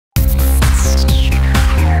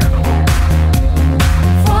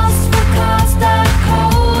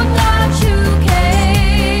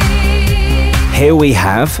Here we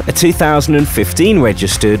have a 2015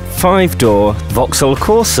 registered 5-door Vauxhall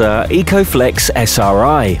Corsa EcoFlex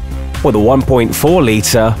SRI with a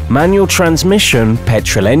 1.4-litre manual transmission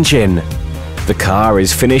petrol engine. The car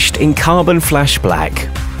is finished in carbon flash black.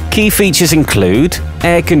 Key features include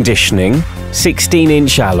air conditioning,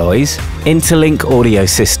 16-inch alloys, interlink audio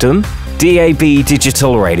system, DAB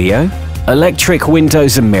digital radio, electric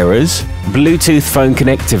windows and mirrors, Bluetooth phone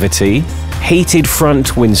connectivity, heated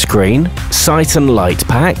front windscreen, sight and light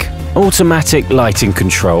pack, automatic lighting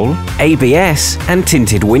control, ABS and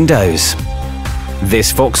tinted windows.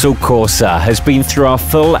 This Vauxhall Corsa has been through our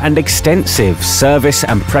full and extensive service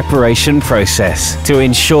and preparation process to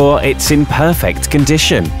ensure it's in perfect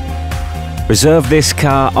condition. Reserve this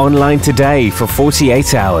car online today for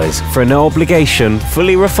 48 hours for no obligation,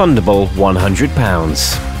 fully refundable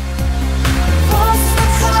 £100.